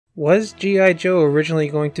Was G.I. Joe originally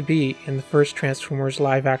going to be in the first Transformers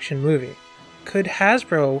live-action movie? Could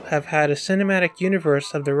Hasbro have had a cinematic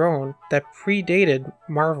universe of their own that predated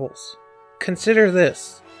Marvel's? Consider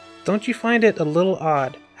this. Don't you find it a little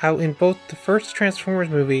odd how in both the first Transformers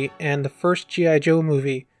movie and the first G.I. Joe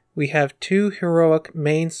movie we have two heroic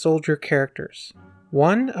main soldier characters?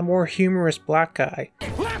 One, a more humorous black guy,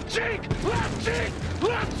 left cheek, left cheek,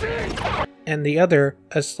 left cheek! And the other,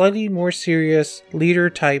 a slightly more serious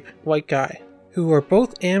leader-type white guy, who are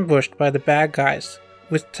both ambushed by the bad guys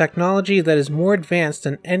with technology that is more advanced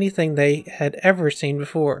than anything they had ever seen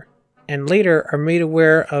before, and later are made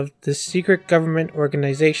aware of this secret government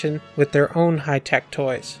organization with their own high-tech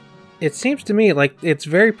toys. It seems to me like it's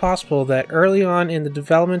very possible that early on in the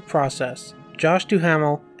development process, Josh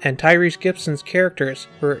Duhamel and Tyrese Gibson's characters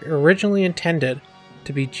were originally intended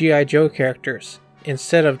to be G.I. Joe characters,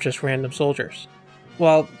 instead of just random soldiers.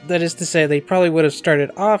 Well, that is to say, they probably would have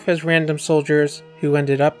started off as random soldiers who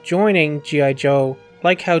ended up joining G.I. Joe,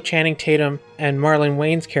 like how Channing Tatum and Marlon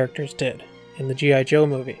Wayne's characters did in the G.I. Joe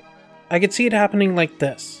movie. I could see it happening like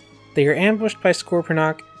this. They are ambushed by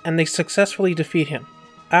Scorponok, and they successfully defeat him.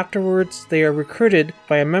 Afterwards, they are recruited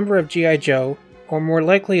by a member of G.I. Joe, or more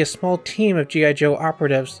likely a small team of G.I. Joe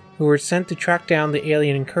operatives who were sent to track down the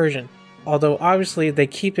alien incursion, although obviously they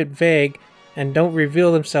keep it vague and don't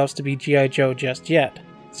reveal themselves to be G.I. Joe just yet,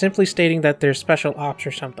 simply stating that they're special ops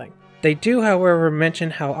or something. They do, however,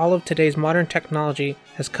 mention how all of today's modern technology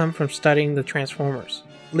has come from studying the Transformers,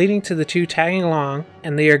 leading to the two tagging along,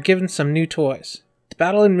 and they are given some new toys. The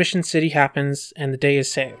battle in Mission City happens, and the day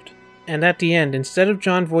is saved. And at the end, instead of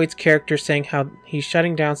Jon Voight's character saying how he's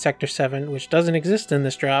shutting down Sector 7, which doesn't exist in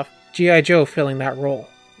this draft, G.I. Joe filling that role.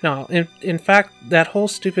 No, in fact, that whole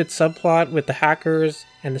stupid subplot with the hackers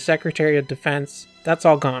and the Secretary of Defense, that's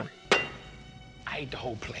all gone. I ate the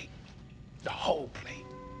whole plate. The whole plate.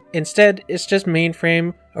 Instead, it's just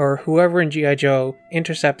Mainframe or whoever in G.I. Joe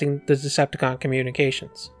intercepting the Decepticon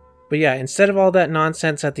communications. But yeah, instead of all that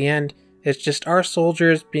nonsense at the end, it's just our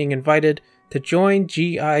soldiers being invited to join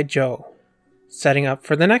G.I. Joe, setting up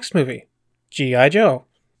for the next movie, G.I. Joe.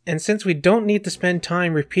 And since we don't need to spend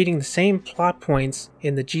time repeating the same plot points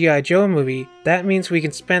in the G.I. Joe movie, that means we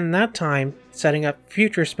can spend that time setting up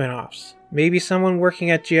future spin-offs. Maybe someone working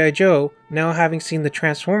at G.I. Joe, now having seen the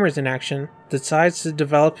Transformers in action, decides to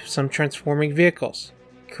develop some transforming vehicles,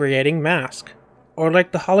 creating Mask. Or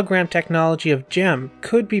like the hologram technology of Gem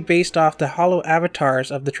could be based off the holo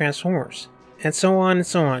avatars of the Transformers. And so on and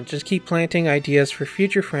so on. Just keep planting ideas for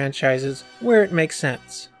future franchises where it makes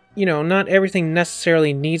sense. You know, not everything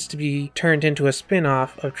necessarily needs to be turned into a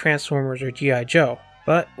spin-off of Transformers or G.I. Joe.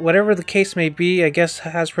 But whatever the case may be, I guess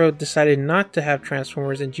Hasbro decided not to have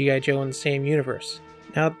Transformers and G.I. Joe in the same universe.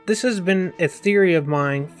 Now, this has been a theory of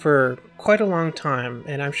mine for quite a long time,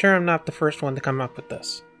 and I'm sure I'm not the first one to come up with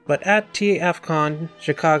this. But at TFCon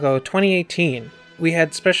Chicago 2018, we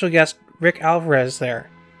had special guest Rick Alvarez there,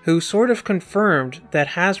 who sort of confirmed that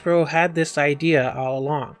Hasbro had this idea all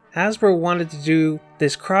along. Hasbro wanted to do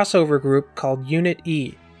this crossover group called Unit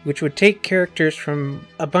E, which would take characters from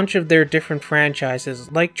a bunch of their different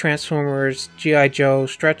franchises like Transformers, G.I. Joe,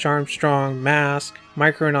 Stretch Armstrong, Mask,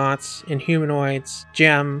 Micronauts, Inhumanoids,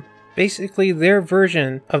 Gem, basically their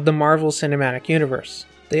version of the Marvel Cinematic Universe.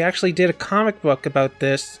 They actually did a comic book about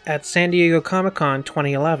this at San Diego Comic-Con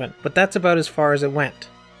 2011, but that's about as far as it went.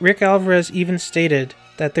 Rick Alvarez even stated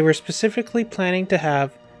that they were specifically planning to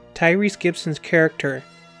have Tyrese Gibson's character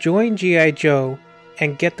join G.I. Joe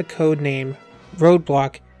and get the code name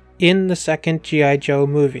Roadblock in the second G.I. Joe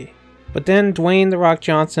movie. But then Dwayne "The Rock"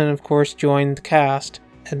 Johnson, of course, joined the cast,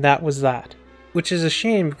 and that was that. Which is a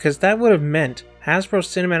shame because that would have meant Hasbro's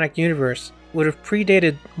Cinematic Universe would have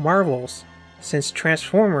predated Marvel's, since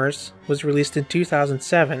Transformers was released in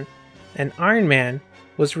 2007 and Iron Man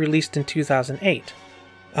was released in 2008.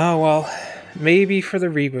 Oh well, maybe for the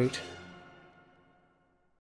reboot.